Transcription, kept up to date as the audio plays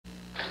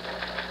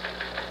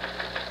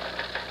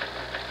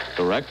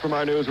Direct from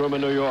our newsroom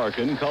in New York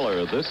in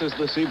color, this is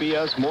the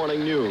CBS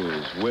Morning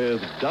News with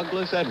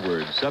Douglas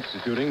Edwards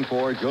substituting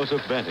for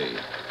Joseph Benty,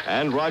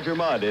 and Roger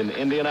Mudd in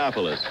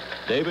Indianapolis,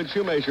 David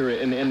Shoemaker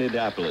in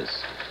Indianapolis,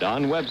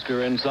 Don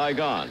Webster in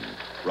Saigon,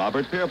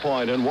 Robert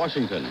Pierpoint in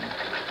Washington,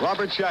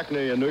 Robert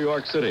Shackney in New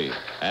York City,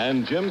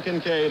 and Jim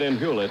Kincaid in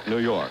Hewlett, New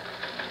York.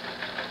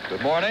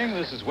 Good morning.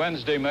 This is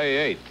Wednesday,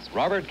 May 8th.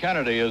 Robert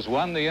Kennedy has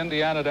won the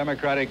Indiana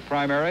Democratic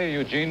primary.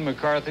 Eugene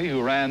McCarthy,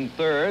 who ran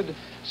third,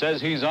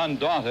 says he's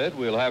undaunted.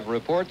 We'll have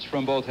reports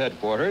from both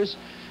headquarters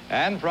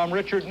and from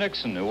Richard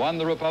Nixon, who won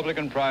the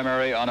Republican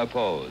primary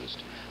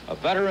unopposed. A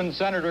veteran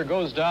senator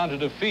goes down to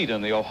defeat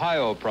in the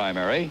Ohio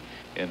primary.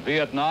 In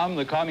Vietnam,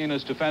 the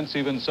communist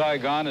offensive in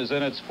Saigon is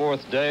in its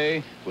fourth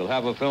day. We'll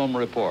have a film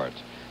report.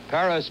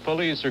 Paris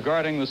police are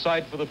guarding the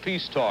site for the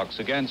peace talks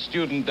against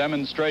student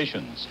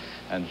demonstrations.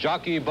 And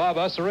jockey Bob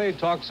Usseray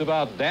talks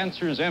about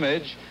Dancer's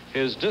Image,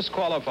 his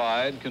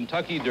disqualified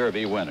Kentucky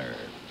Derby winner.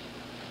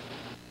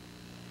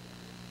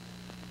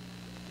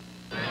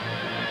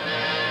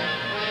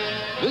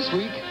 This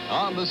week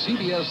on the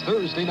CBS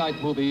Thursday night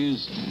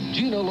movies,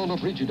 Gina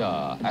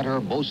Lollobrigida at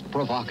her most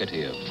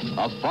provocative,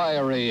 a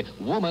fiery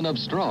woman of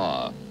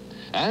straw,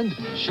 and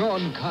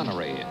Sean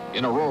Connery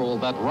in a role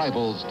that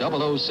rivals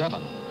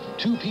 007.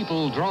 Two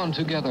people drawn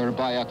together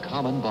by a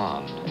common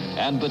bond,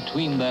 and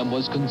between them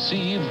was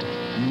conceived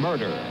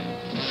murder.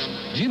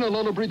 Gina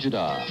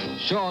Lollobrigida,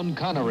 Sean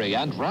Connery,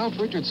 and Ralph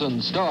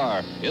Richardson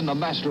star in the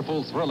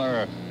masterful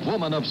thriller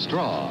Woman of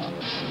Straw.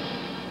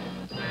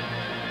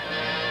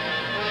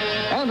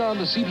 And on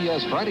the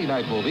CBS Friday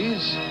night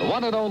movies, the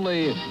one and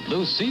only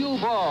Lucille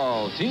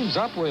Ball teams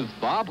up with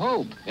Bob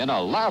Hope in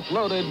a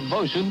laugh-loaded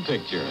motion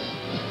picture.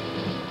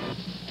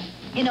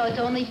 You know, it's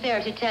only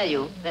fair to tell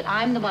you that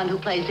I'm the one who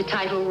plays the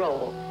title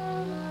role.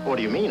 What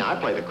do you mean? I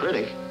play the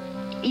critic.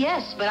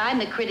 Yes, but I'm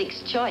the critic's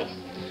choice.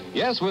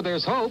 Yes, where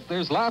there's hope,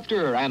 there's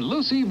laughter, and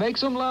Lucy makes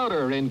them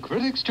louder in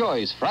Critics'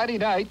 Choice Friday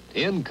night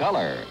in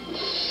color.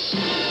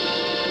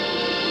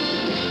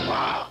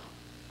 Wow.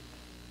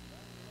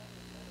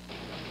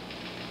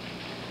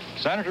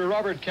 Senator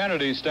Robert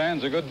Kennedy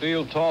stands a good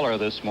deal taller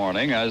this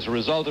morning as a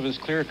result of his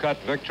clear-cut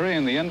victory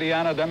in the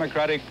Indiana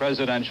Democratic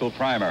presidential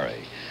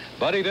primary.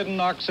 But he didn't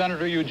knock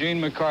Senator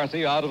Eugene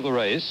McCarthy out of the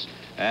race,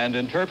 and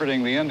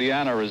interpreting the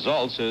Indiana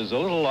results is a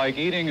little like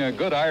eating a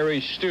good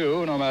Irish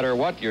stew. No matter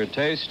what your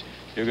taste,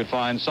 you could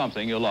find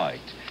something you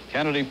liked.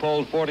 Kennedy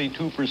polled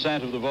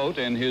 42% of the vote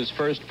in his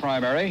first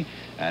primary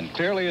and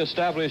clearly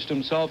established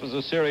himself as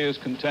a serious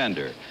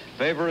contender.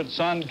 Favorite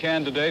son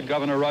candidate,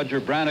 Governor Roger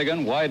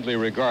Brannigan, widely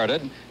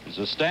regarded as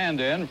a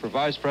stand-in for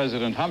Vice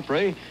President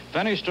Humphrey,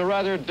 finished a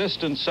rather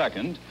distant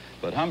second,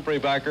 but Humphrey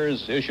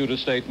backers issued a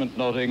statement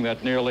noting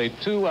that nearly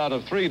 2 out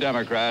of 3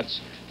 Democrats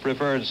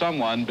preferred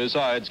someone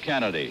besides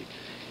Kennedy.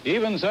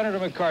 Even Senator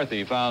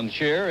McCarthy found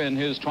cheer in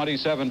his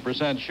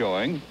 27%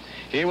 showing.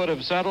 He would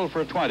have settled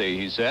for 20,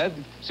 he said.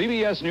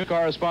 CBS News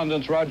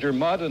correspondents Roger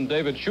Mudd and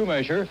David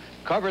Shoemaker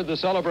covered the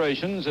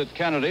celebrations at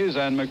Kennedy's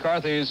and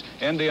McCarthy's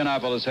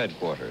Indianapolis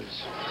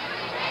headquarters.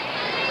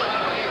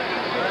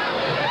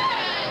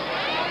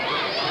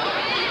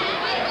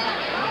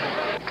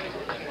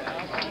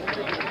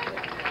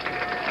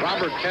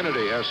 Robert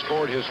Kennedy has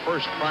scored his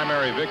first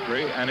primary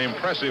victory, an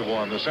impressive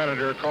one, the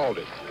senator called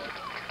it.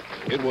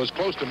 It was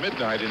close to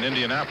midnight in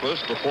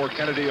Indianapolis before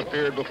Kennedy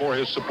appeared before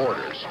his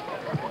supporters.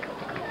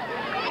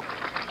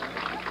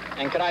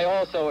 And could I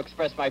also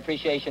express my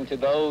appreciation to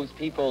those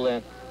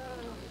people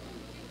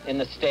in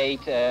the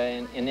state,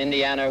 in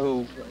Indiana,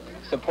 who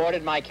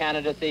supported my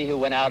candidacy, who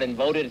went out and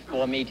voted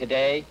for me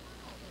today,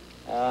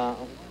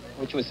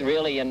 which was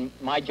really, in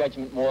my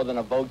judgment, more than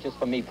a vote just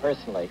for me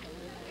personally.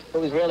 It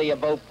was really a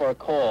vote for a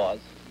cause,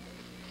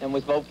 and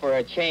was vote for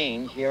a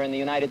change here in the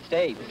United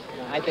States.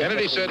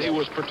 Kennedy said he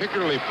was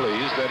particularly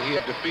pleased that he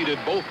had defeated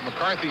both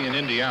McCarthy in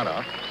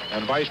Indiana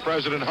and Vice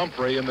President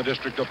Humphrey in the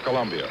District of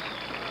Columbia.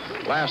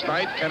 Last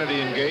night, Kennedy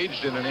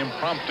engaged in an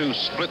impromptu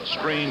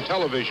split-screen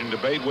television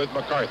debate with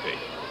McCarthy.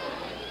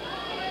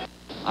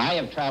 I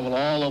have traveled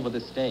all over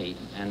the state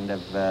and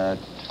have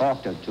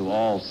talked to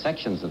all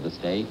sections of the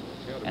state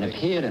and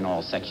appeared in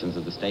all sections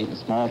of the state in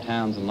small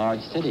towns and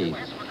large cities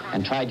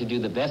and tried to do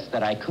the best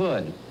that I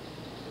could.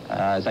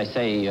 As I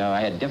say,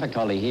 I had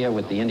difficulty here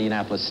with the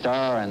Indianapolis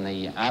Star and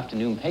the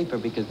afternoon paper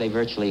because they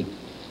virtually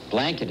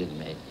blanketed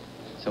me.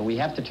 So we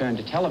have to turn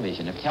to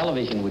television. If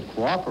television would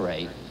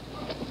cooperate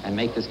and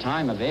make this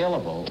time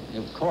available, it,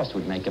 of course,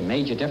 would make a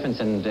major difference,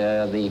 and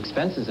the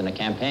expenses in a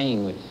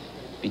campaign would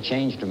be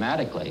changed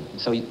dramatically.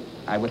 So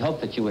I would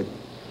hope that you would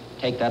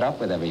take that up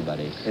with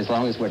everybody, as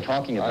long as we're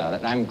talking about it.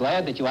 And I'm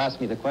glad that you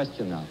asked me the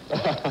question, though.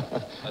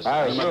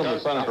 I assume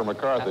that Senator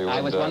McCarthy would...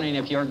 I was wondering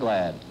if you're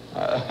glad.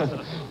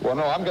 Well,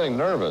 no, I'm getting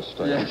nervous.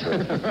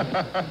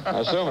 I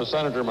assume that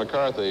Senator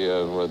McCarthy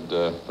would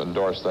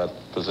endorse that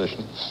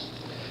position.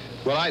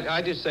 Well,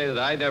 I just say that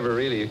I never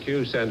really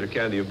accused Senator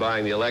Kennedy of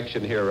buying the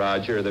election here,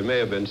 Roger. There may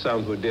have been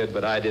some who did,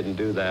 but I didn't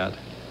do that.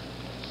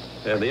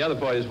 And the other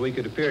point is we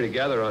could appear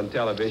together on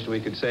television. We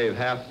could save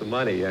half the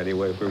money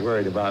anyway if we're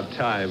worried about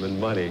time and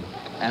money.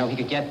 And if we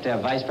could get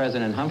Vice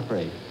President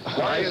Humphrey.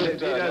 Why is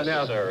it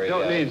necessary?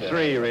 Don't need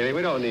three, really.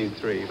 We don't need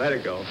three. Let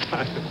it go.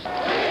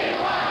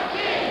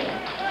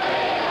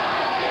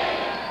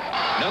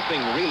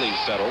 Nothing really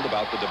settled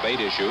about the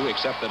debate issue,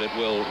 except that it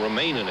will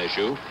remain an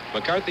issue.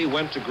 McCarthy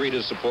went to greet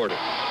his supporters.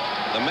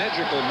 The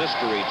magical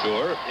mystery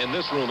tour, in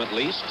this room at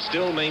least,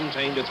 still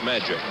maintained its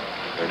magic.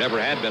 There never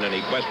had been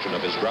any question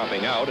of his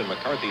dropping out in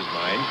McCarthy's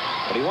mind,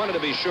 but he wanted to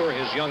be sure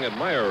his young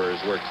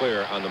admirers were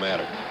clear on the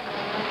matter.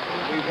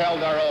 We've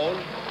held our own,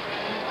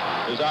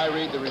 as I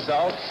read the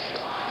results.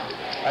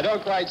 I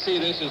don't quite see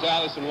this as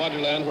Alice in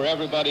Wonderland, where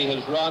everybody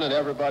has run and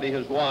everybody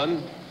has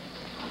won.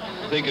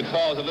 I think it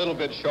falls a little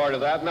bit short of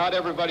that. Not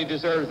everybody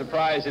deserves the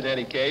prize in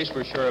any case,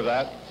 we're sure of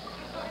that.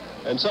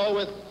 And so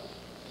with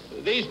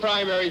these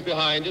primaries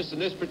behind us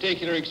and this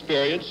particular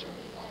experience,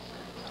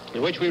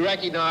 in which we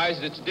recognize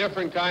that it's a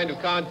different kind of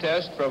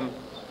contest from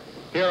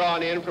here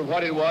on in from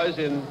what it was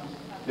in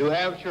New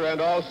Hampshire and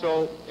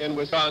also in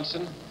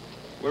Wisconsin,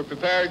 we're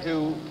prepared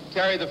to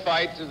carry the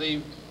fight to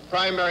the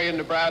primary in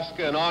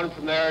Nebraska and on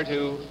from there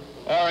to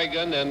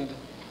Oregon and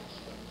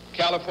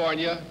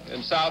California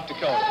and South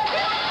Dakota.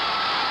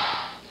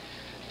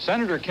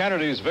 Senator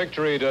Kennedy's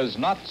victory does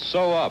not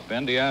sew up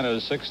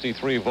Indiana's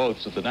 63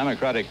 votes at the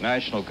Democratic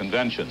National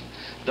Convention.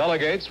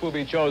 Delegates will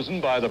be chosen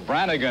by the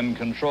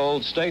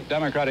Brannigan-controlled State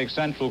Democratic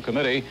Central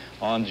Committee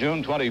on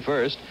June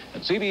 21st,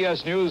 and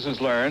CBS News has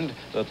learned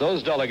that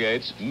those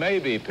delegates may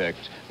be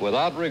picked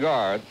without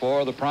regard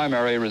for the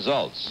primary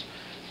results.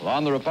 Well,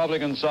 on the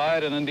Republican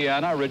side in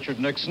Indiana, Richard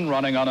Nixon,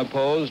 running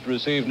unopposed,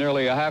 received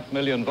nearly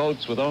 500,000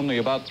 votes with only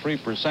about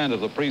 3%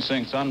 of the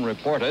precincts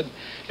unreported.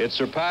 It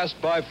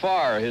surpassed by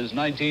far his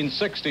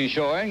 1960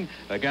 showing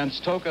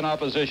against token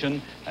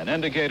opposition and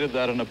indicated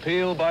that an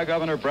appeal by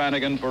Governor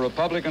Brannigan for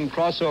Republican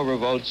crossover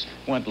votes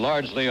went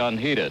largely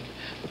unheeded.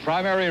 The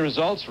primary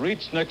results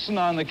reached Nixon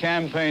on the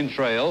campaign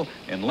trail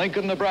in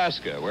Lincoln,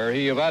 Nebraska, where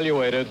he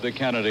evaluated the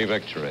Kennedy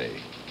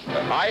victory.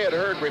 I had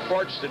heard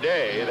reports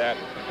today that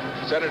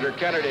Senator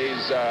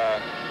Kennedy's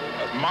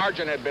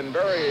margin had been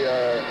very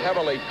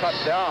heavily cut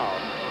down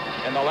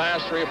in the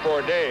last 3 or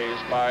 4 days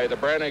by the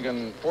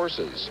Brannigan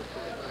forces.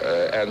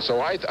 And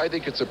so I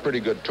think it's a pretty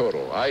good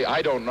total.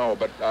 I don't know,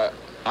 but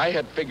I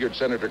had figured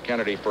Senator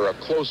Kennedy for a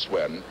close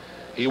win.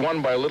 He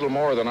won by a little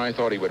more than I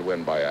thought he would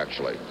win by,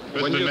 actually.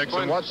 Mr.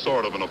 Nixon, what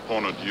sort of an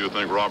opponent do you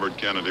think Robert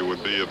Kennedy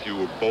would be if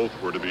you both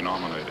were to be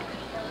nominated?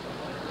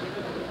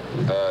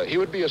 He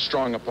would be a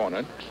strong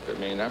opponent. I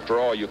mean, after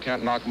all, you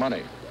can't knock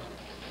money.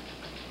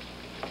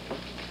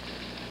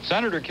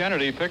 Senator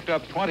Kennedy picked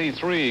up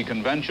 23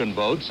 convention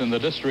votes in the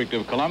District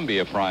of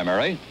Columbia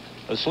primary.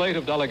 A slate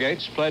of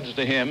delegates pledged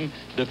to him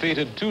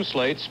defeated 2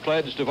 slates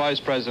pledged to Vice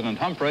President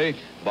Humphrey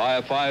by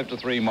a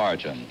 5-3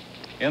 margin.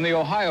 In the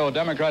Ohio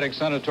Democratic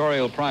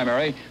Senatorial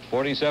primary,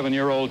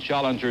 47-year-old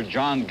challenger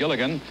John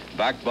Gilligan,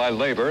 backed by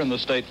labor in the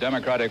state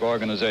Democratic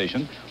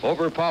organization,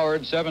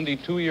 overpowered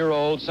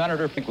 72-year-old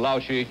Senator Frank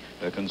Lausche,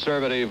 a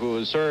conservative who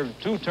has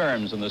served 2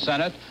 terms in the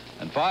Senate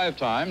and 5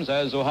 times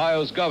as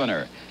Ohio's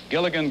governor.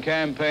 Gilligan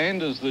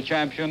campaigned as the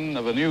champion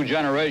of a new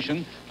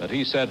generation that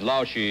he said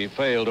Lausche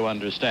failed to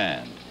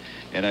understand.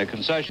 In a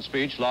concession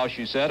speech,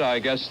 Lausche said, "I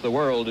guess the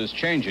world is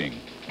changing."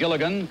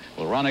 Gilligan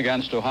will run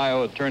against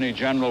Ohio Attorney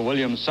General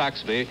William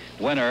Saxby,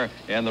 winner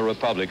in the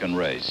Republican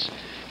race.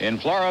 In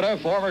Florida,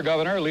 former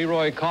Governor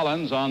Leroy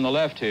Collins on the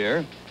left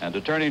here, and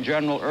Attorney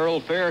General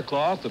Earl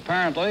Faircloth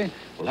apparently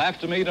will have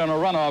to meet in a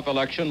runoff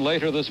election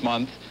later this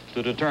month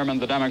to determine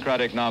the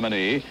Democratic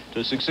nominee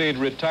to succeed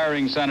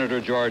retiring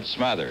Senator George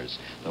Smathers.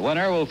 The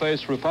winner will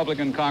face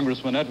Republican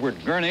Congressman Edward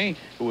Gurney,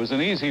 who was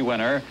an easy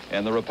winner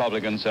in the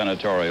Republican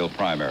senatorial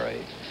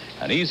primary.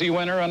 An easy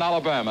winner in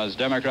Alabama's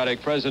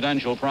Democratic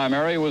presidential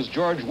primary was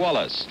George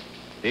Wallace.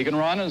 He can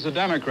run as a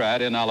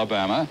Democrat in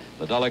Alabama.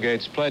 The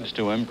delegates pledged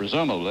to him,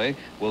 presumably,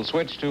 will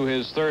switch to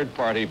his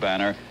third-party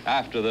banner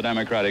after the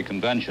Democratic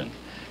convention.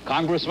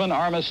 Congressman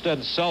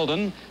Armistead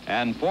Selden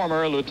and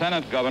former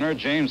Lieutenant Governor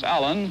James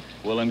Allen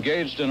will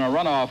engage in a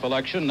runoff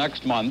election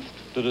next month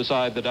to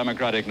decide the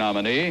Democratic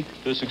nominee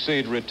to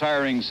succeed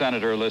retiring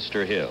Senator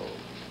Lister Hill.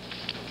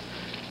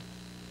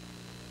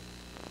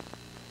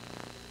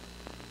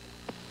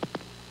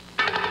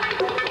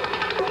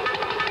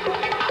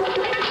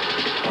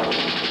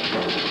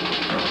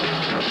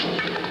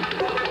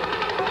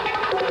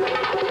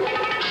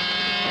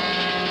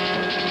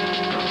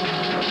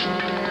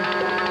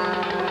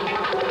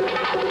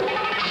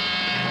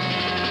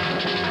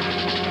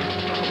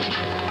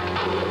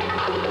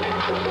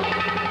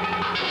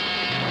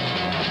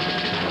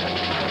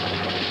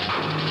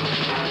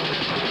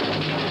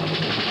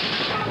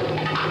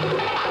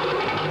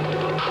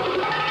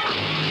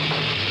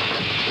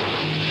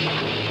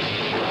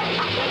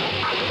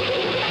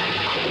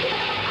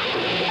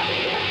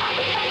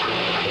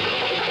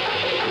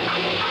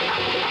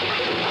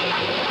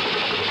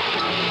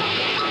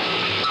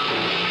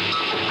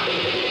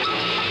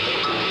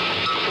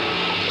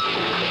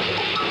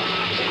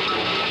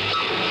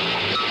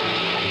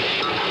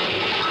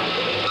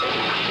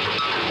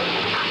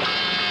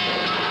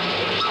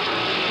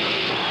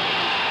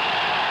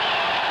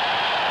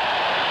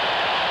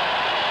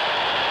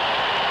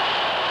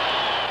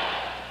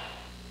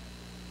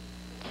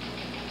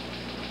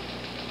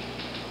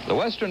 The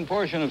western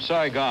portion of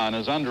Saigon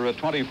is under a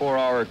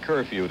 24-hour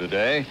curfew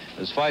today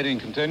as fighting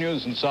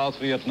continues in South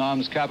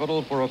Vietnam's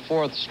capital for a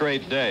fourth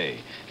straight day.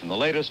 In the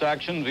latest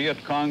action,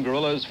 Viet Cong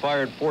guerrillas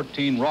fired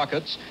 14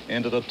 rockets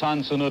into the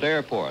Tan Son Nhut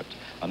airport.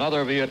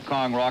 Another Viet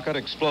Cong rocket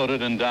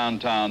exploded in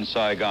downtown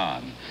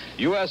Saigon.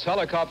 U.S.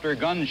 helicopter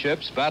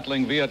gunships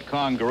battling Viet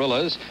Cong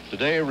guerrillas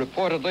today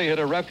reportedly hit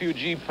a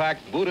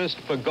refugee-packed Buddhist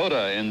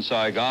pagoda in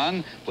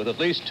Saigon with at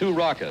least 2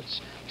 rockets.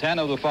 10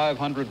 of the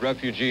 500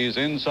 refugees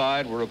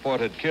inside were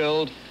reported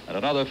killed and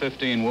another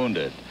 15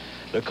 wounded.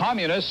 The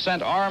communists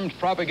sent armed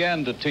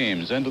propaganda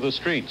teams into the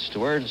streets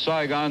to urge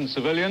Saigon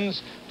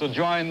civilians to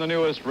join the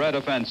newest Red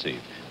Offensive.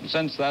 And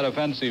since that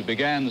offensive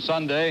began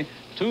Sunday,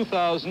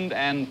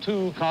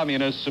 2,002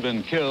 communists have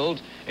been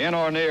killed in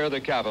or near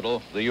the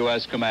capital, the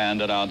U.S.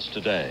 command announced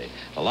today.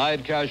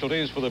 Allied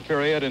casualties for the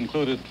period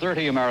included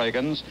 30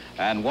 Americans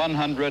and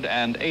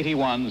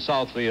 181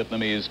 South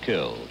Vietnamese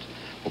killed.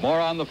 For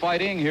more on the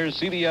fighting, here's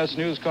CBS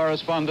News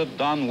correspondent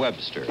Don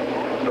Webster.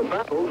 The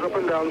battles up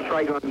and down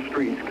Saigon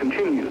streets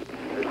continue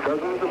as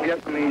dozens of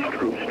Vietnamese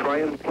troops try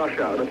and flush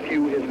out a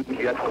few hidden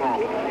Viet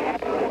Cong.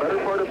 For the better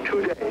part of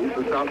 2 days,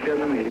 the South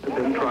Vietnamese have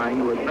been trying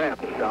to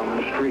advance down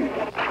the street.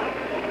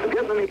 The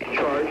Vietnamese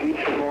charge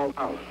each small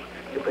house.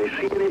 If they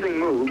see anything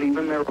move,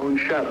 even their own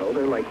shadow,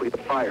 they're likely to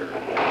fire.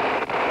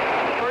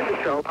 It's hard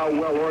to tell how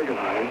well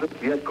organized the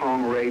Viet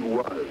Cong raid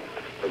was.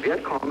 The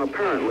Viet Cong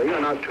apparently are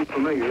not too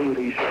familiar with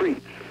these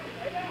streets.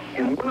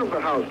 In one of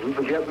the houses,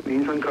 the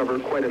Vietnamese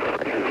uncovered quite a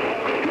treasure,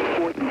 a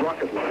 40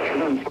 rocket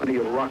launcher and plenty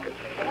of rockets.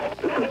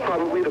 This is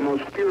probably the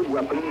most feared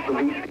weapon the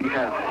VC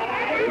has.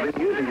 They've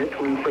been using it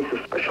to inflict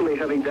especially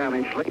heavy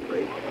damage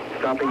lately,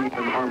 stopping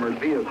even armored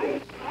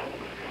vehicles.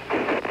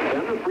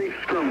 Then a brief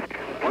skirmish.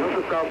 One of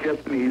the South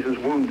Vietnamese is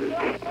wounded.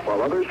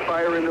 While others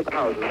fire into the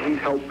houses, he's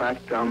helped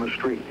back down the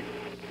street.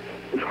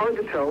 It's hard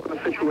to tell in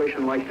a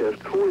situation like this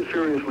who is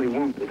seriously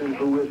wounded and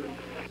who isn't.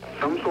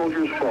 Some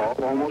soldiers fall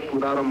almost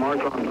without a mark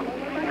on them,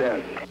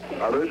 dead.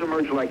 Others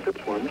emerge like this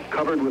one,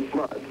 covered with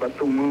blood, but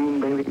the wound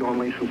maybe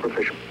only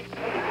superficial.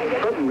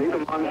 Suddenly, the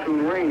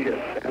monsoon rain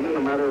hits, and in a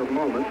matter of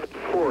moments, it's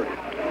pouring.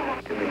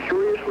 In the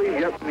curiously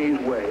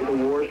Vietnamese way, the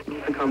war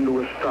seems to come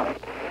to a stop.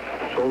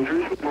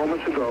 Soldiers who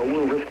moments ago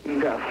were risking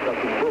death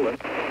ducking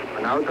bullets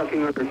are now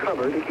ducking under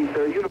cover to keep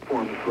their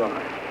uniforms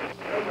dry.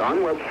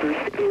 Don Webster,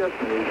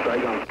 CBS News,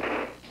 Saigon.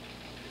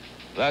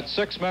 That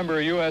 6-member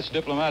U.S.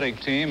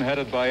 diplomatic team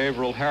headed by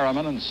Averell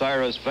Harriman and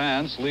Cyrus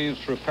Vance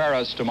leaves for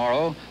Paris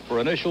tomorrow for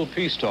initial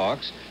peace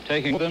talks,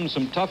 taking with them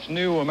some tough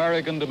new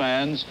American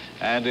demands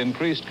and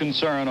increased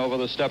concern over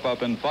the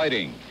step-up in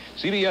fighting.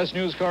 CBS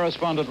News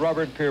correspondent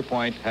Robert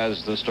Pierpoint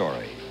has the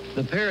story.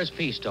 The Paris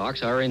peace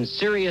talks are in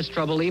serious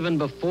trouble even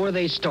before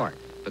they start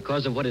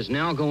because of what is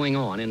now going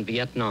on in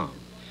Vietnam.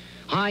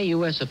 High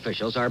U.S.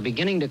 officials are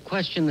beginning to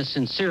question the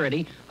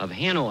sincerity of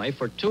Hanoi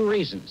for 2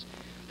 reasons.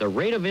 The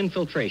rate of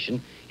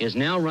infiltration is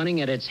now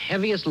running at its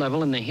heaviest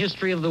level in the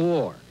history of the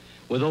war,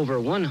 with over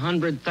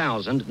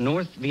 100,000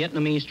 North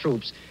Vietnamese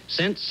troops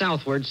sent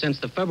southward since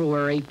the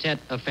February Tet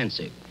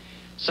offensive.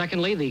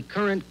 Secondly, the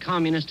current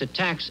communist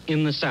attacks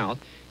in the South,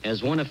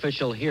 as one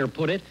official here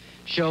put it,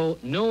 show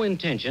no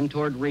intention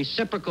toward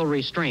reciprocal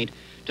restraint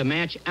to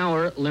match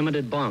our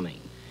limited bombing.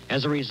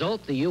 As a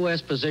result, the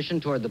U.S.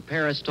 position toward the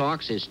Paris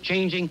talks is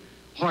changing,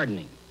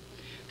 hardening.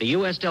 The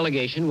U.S.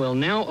 delegation will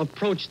now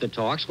approach the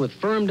talks with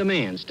firm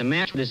demands to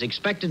match what is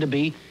expected to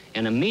be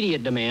an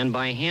immediate demand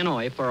by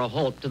Hanoi for a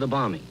halt to the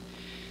bombing.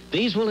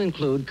 These will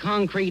include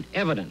concrete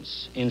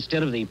evidence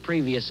instead of the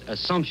previous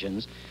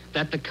assumptions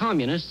that the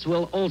communists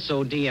will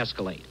also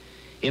de-escalate.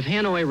 If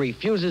Hanoi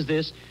refuses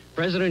this,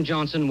 President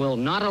Johnson will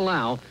not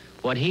allow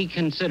what he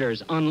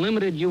considers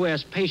unlimited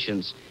U.S.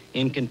 patience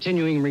in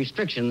continuing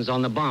restrictions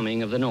on the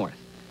bombing of the North.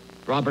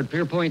 Robert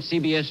Pierpoint,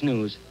 CBS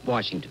News,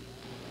 Washington.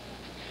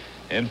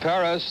 In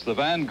Paris, the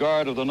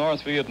vanguard of the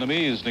North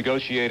Vietnamese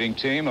negotiating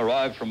team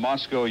arrived from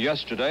Moscow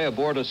yesterday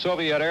aboard a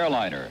Soviet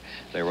airliner.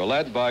 They were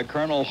led by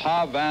Colonel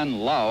Ha Van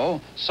Lao,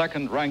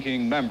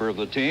 second-ranking member of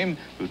the team,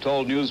 who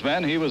told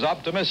newsmen he was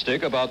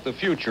optimistic about the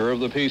future of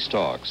the peace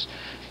talks.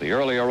 The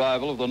early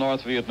arrival of the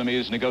North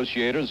Vietnamese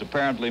negotiators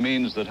apparently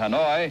means that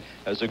Hanoi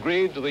has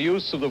agreed to the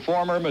use of the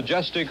former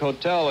Majestic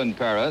Hotel in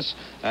Paris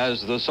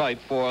as the site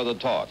for the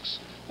talks.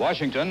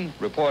 Washington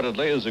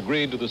reportedly has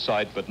agreed to the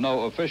site, but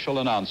no official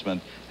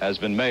announcement has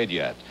been made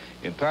yet.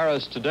 In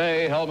Paris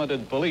today,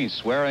 helmeted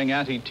police wearing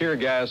anti-tear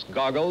gas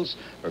goggles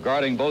are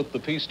guarding both the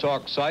peace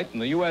talk site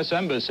and the U.S.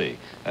 Embassy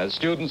as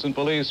students and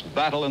police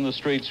battle in the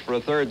streets for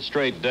a 3rd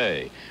straight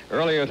day.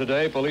 Earlier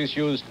today, police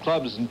used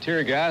clubs and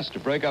tear gas to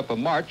break up a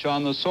march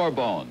on the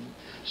Sorbonne.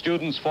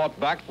 Students fought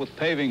back with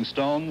paving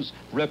stones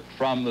ripped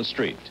from the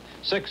street.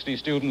 60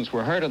 students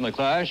were hurt in the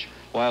clash,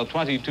 while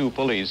 22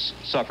 police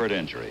suffered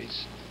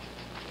injuries.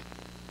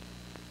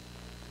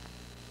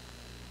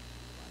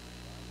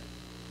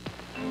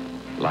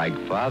 Like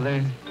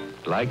father,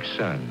 like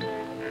son.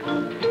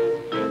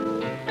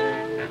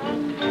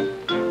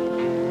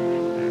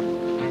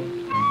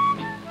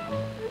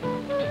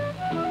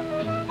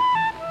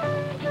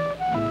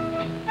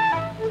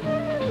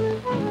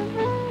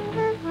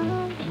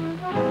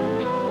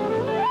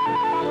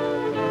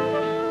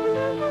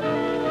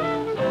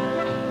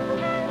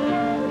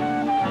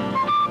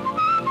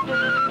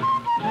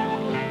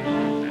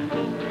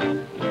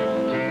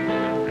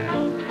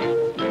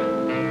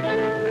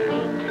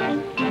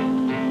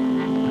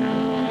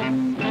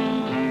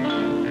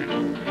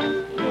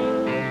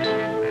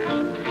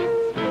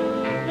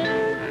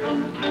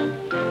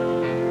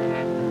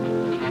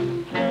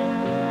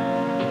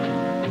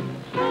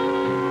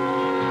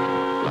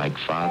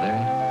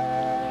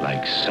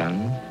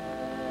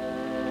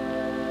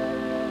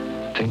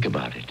 Think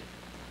about it.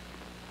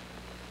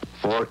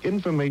 For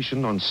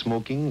information on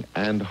smoking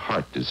and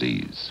heart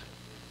disease,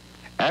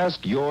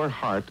 ask your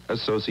heart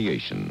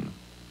association.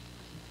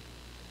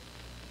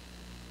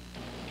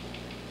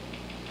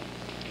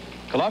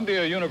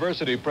 Columbia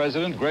University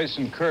President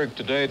Grayson Kirk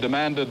today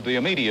demanded the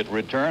immediate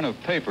return of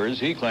papers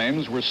he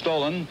claims were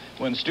stolen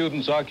when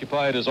students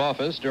occupied his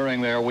office during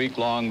their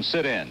week-long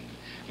sit-in.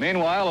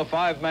 Meanwhile, a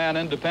 5-man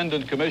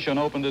independent commission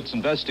opened its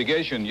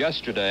investigation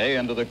yesterday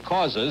into the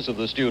causes of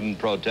the student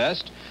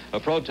protest,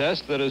 a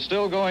protest that is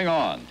still going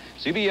on.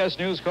 CBS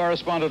News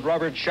correspondent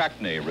Robert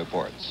Shackney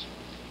reports.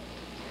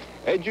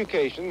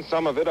 Education,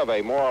 some of it of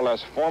a more or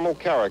less formal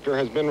character,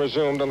 has been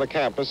resumed on the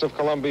campus of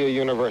Columbia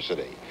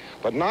University,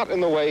 but not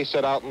in the way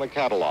set out in the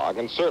catalog,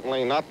 and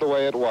certainly not the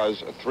way it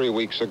was 3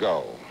 weeks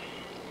ago.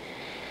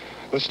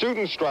 The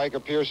student strike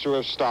appears to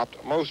have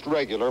stopped most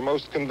regular,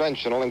 most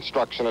conventional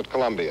instruction at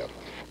Columbia.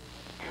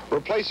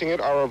 Replacing it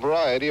are a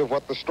variety of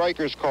what the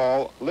strikers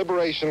call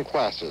liberation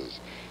classes.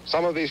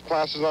 Some of these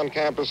classes on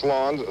campus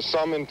lawns,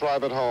 some in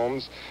private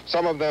homes,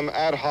 some of them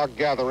ad hoc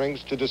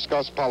gatherings to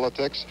discuss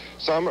politics,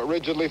 some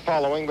rigidly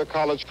following the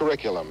college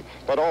curriculum,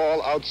 but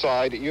all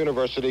outside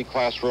university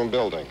classroom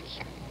buildings.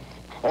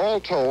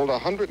 All told,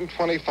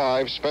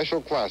 125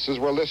 special classes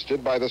were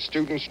listed by the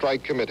Student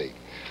Strike Committee.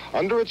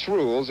 Under its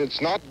rules,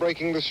 it's not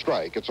breaking the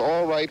strike. It's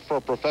all right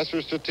for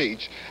professors to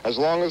teach as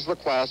long as the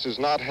class is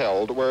not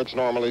held where it's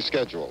normally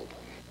scheduled.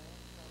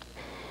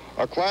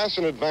 A class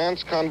in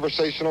advanced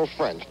conversational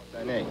French.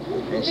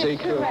 Ainsi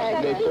que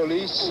les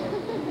polices.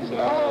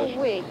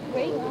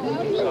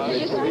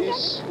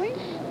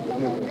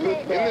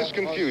 In this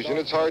confusion,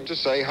 it's hard to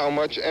say how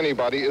much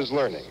anybody is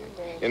learning.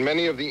 In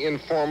many of the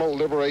informal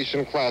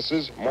liberation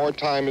classes, more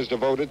time is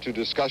devoted to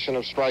discussion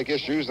of strike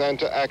issues than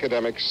to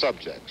academic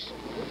subjects.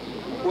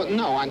 Well,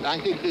 no, I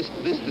think this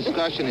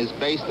discussion is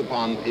based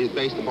upon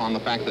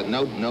the fact that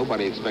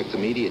nobody expects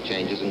immediate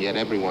changes, and yet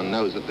everyone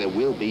knows that there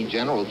will be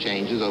general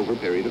changes over a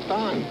period of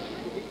time.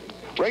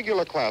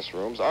 Regular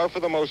classrooms are, for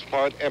the most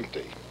part,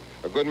 empty.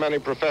 A good many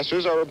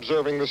professors are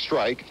observing the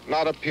strike,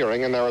 not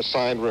appearing in their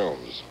assigned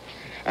rooms.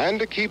 And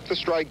to keep the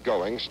strike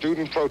going,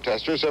 student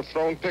protesters have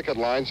thrown picket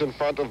lines in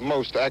front of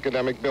most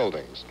academic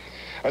buildings.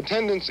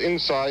 Attendance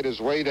inside is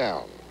way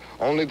down.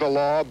 Only the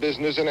law,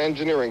 business, and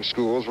engineering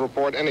schools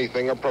report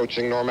anything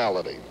approaching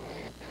normality.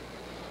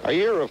 A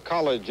year of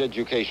college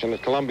education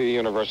at Columbia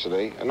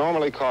University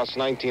normally costs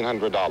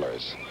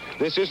 $1,900.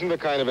 This isn't the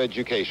kind of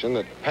education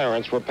that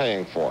parents were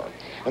paying for.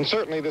 And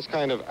certainly this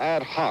kind of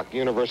ad hoc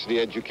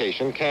university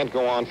education can't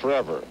go on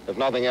forever. If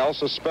nothing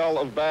else, a spell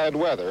of bad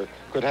weather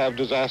could have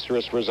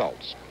disastrous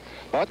results.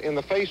 But in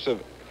the face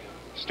of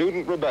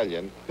student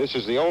rebellion, this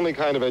is the only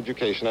kind of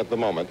education at the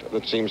moment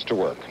that seems to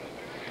work.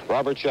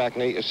 Robert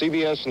Shackney,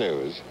 CBS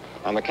News,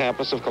 on the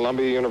campus of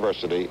Columbia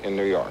University in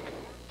New York.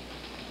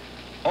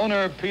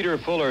 Owner Peter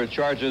Fuller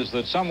charges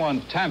that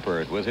someone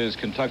tampered with his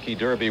Kentucky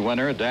Derby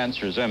winner,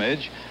 Dancer's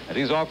Image, and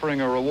he's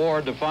offering a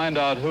reward to find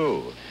out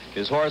who.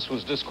 His horse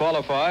was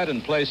disqualified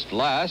and placed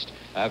last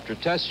after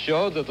tests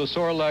showed that the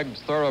sore-legged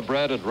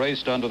thoroughbred had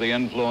raced under the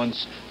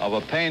influence of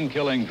a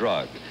pain-killing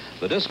drug.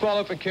 The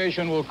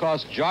disqualification will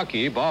cost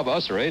jockey Bob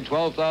Ussery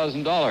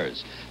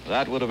 $12,000.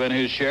 That would have been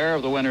his share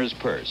of the winner's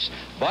purse.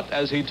 But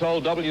as he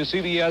told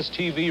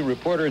WCBS-TV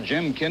reporter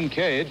Jim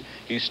Kincaid,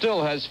 he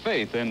still has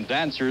faith in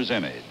Dancer's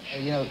Image.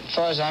 You know, as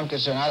far as I'm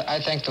concerned, I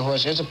think the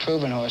horse is a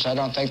proven horse. I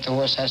don't think the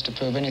horse has to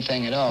prove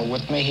anything at all.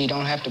 With me, he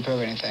don't have to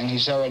prove anything.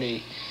 He's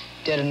already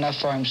did enough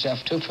for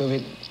himself to prove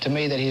it to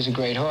me that he's a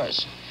great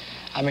horse.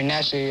 I mean,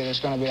 naturally, there's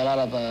going to be a lot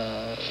of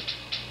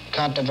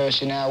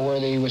controversy now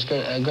whether he was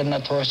a good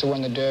enough horse to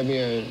win the Derby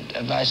or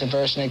vice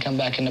versa, and they come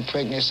back in the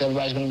Preakness.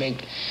 Everybody's going to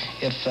make,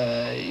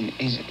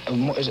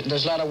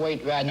 there's a lot of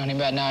weight riding on him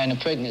right now in the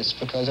Preakness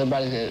because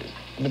everybody's,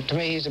 but to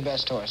me, he's the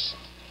best horse.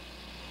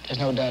 There's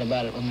no doubt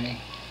about it with me.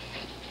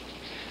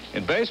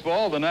 In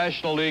baseball, the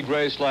National League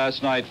race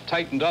last night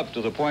tightened up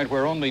to the point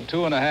where only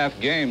 2.5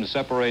 games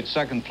separate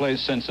second place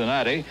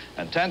Cincinnati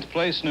and 10th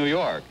place New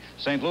York.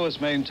 St.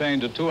 Louis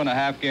maintained a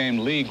 2.5-game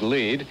league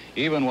lead,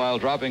 even while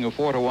dropping a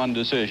 4-1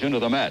 decision to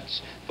the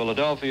Mets.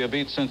 Philadelphia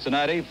beat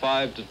Cincinnati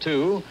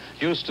 5-2,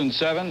 Houston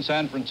 7,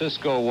 San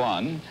Francisco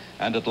 1,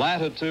 and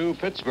Atlanta 2,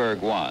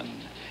 Pittsburgh 1.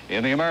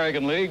 In the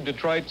American League,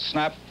 Detroit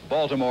snapped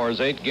Baltimore's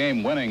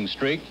 8-game winning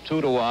streak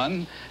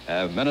 2-1,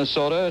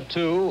 Minnesota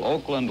 2,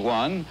 Oakland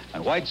 1,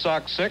 and White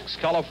Sox 6,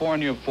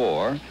 California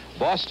 4,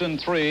 Boston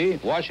 3,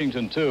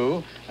 Washington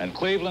 2, and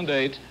Cleveland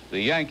 8, the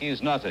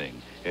Yankees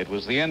nothing. It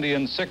was the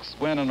Indians' 6th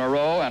win in a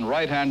row and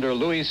right-hander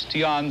Luis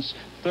Tian's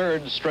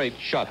 3rd straight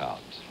shutout.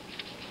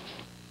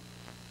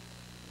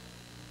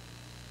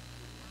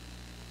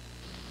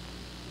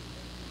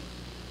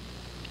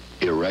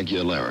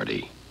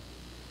 Irregularity.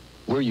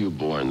 Were you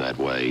born that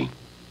way,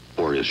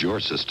 or is your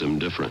system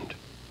different?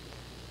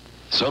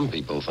 Some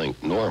people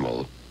think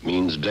normal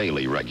means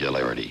daily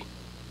regularity,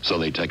 so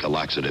they take a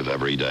laxative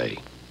every day.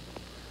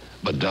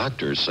 But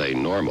doctors say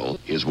normal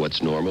is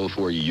what's normal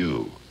for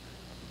you.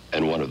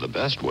 And one of the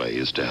best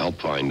ways to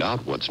help find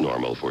out what's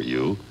normal for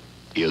you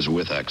is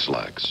with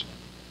X-Lax.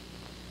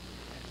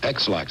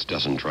 X-Lax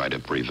doesn't try to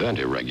prevent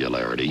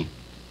irregularity,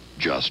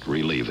 just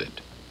relieve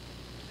it.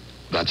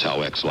 That's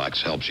how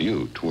X-Lax helps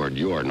you toward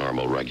your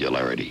normal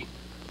regularity,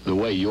 the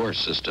way your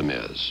system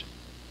is.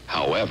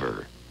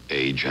 However,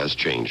 age has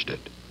changed it.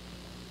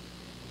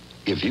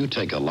 If you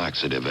take a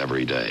laxative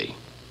every day,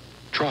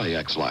 try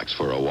X-Lax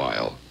for a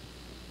while,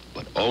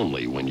 but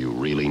only when you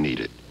really need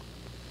it.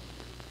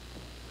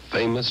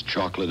 Famous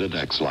chocolated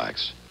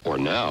X-Lax, or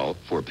now,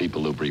 for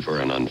people who prefer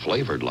an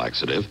unflavored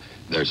laxative,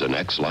 there's an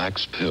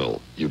X-Lax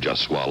pill you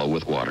just swallow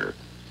with water.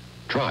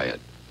 Try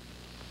it.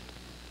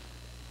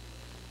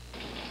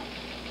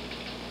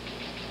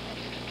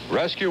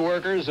 Rescue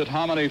workers at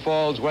Hominy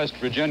Falls, West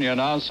Virginia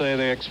now say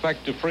they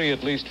expect to free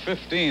at least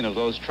 15 of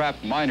those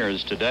trapped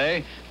miners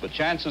today, but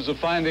chances of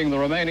finding the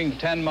remaining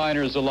 10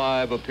 miners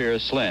alive appear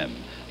slim.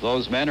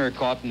 Those men are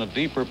caught in a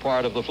deeper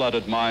part of the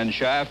flooded mine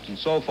shaft, and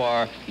so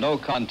far, no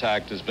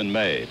contact has been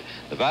made.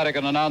 The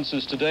Vatican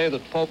announces today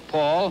that Pope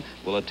Paul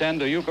will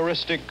attend a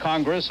Eucharistic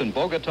Congress in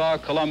Bogota,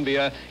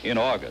 Colombia in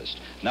August.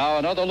 Now,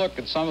 another look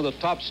at some of the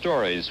top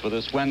stories for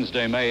this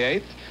Wednesday, May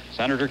 8th.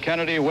 Senator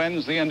Kennedy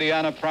wins the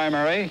Indiana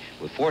primary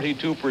with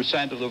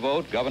 42% of the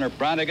vote. Governor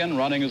Brannigan,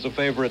 running as a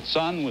favorite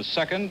son, was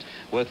second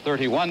with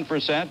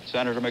 31%.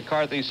 Senator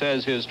McCarthy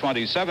says his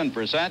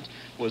 27%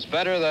 was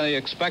better than he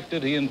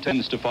expected. He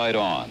intends to fight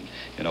on.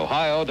 In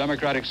Ohio,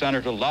 Democratic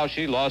Senator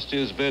Lauschie lost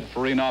his bid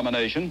for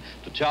renomination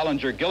to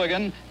challenger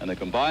Gilligan and the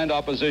combined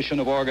opposition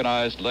of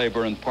organized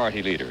labor and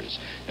party leaders.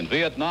 In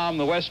Vietnam,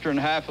 the western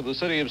half of the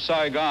city of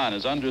Saigon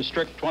is under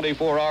strict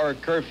 24-hour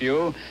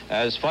curfew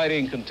as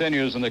fighting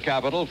continues in the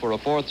capital for a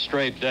fourth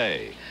straight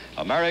day.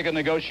 American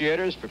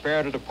negotiators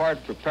prepare to depart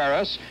for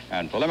Paris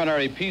and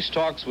preliminary peace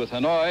talks with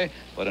Hanoi,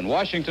 but in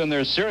Washington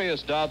there's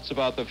serious doubts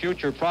about the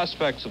future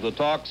prospects of the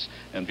talks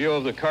in view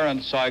of the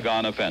current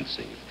Saigon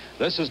offensive.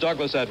 This is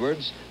Douglas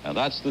Edwards, and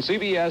that's the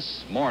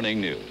CBS Morning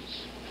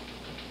News.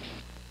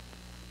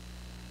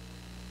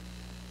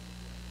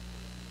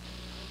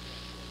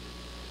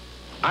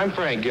 I'm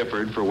Frank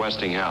Gifford for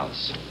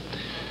Westinghouse.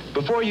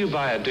 Before you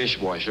buy a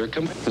dishwasher,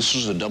 This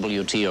is a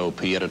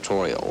WTOP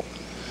editorial.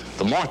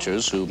 The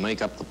marches who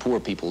make up the Poor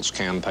People's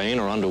Campaign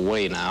are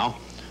underway now.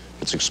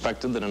 It's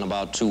expected that in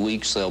about 2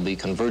 weeks they'll be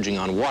converging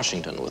on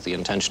Washington with the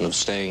intention of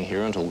staying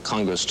here until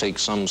Congress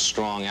takes some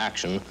strong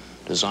action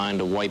designed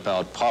to wipe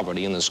out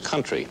poverty in this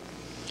country.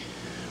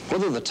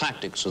 Whether the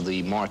tactics of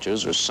the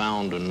marches are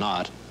sound or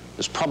not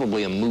is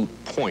probably a moot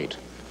point,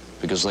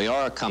 because they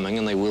are coming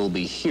and they will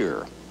be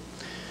here.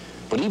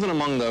 But even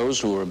among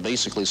those who are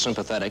basically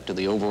sympathetic to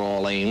the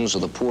overall aims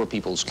of the Poor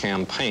People's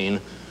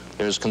Campaign,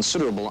 there's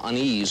considerable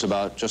unease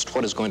about just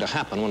what is going to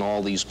happen when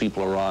all these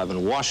people arrive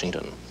in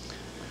Washington.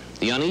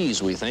 The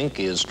unease, we think,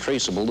 is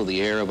traceable to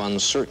the air of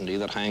uncertainty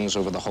that hangs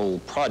over the whole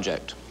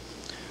project.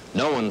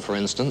 No one, for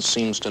instance,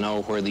 seems to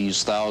know where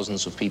these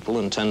thousands of people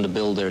intend to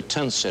build their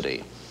tent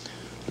city.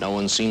 No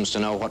one seems to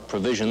know what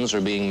provisions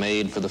are being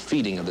made for the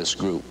feeding of this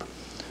group.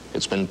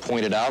 It's been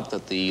pointed out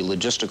that the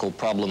logistical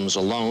problems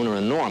alone are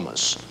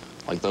enormous,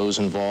 like those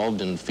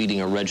involved in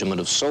feeding a regiment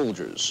of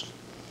soldiers.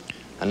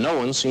 And no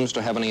one seems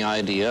to have any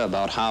idea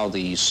about how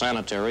the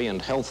sanitary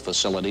and health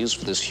facilities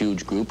for this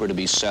huge group are to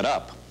be set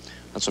up.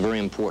 That's a very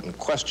important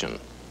question.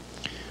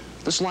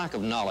 This lack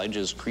of knowledge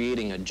is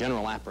creating a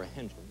general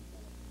apprehension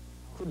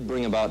that could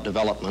bring about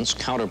developments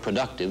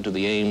counterproductive to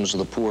the aims of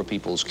the Poor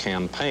People's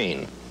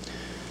Campaign.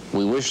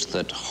 We wish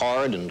that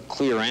hard and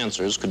clear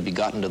answers could be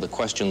gotten to the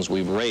questions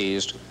we've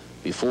raised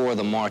before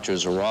the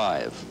marchers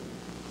arrive.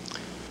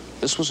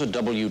 This was a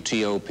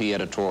WTOP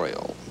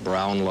editorial.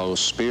 Brownlow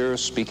Spear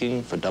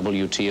speaking for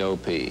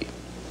WTOP.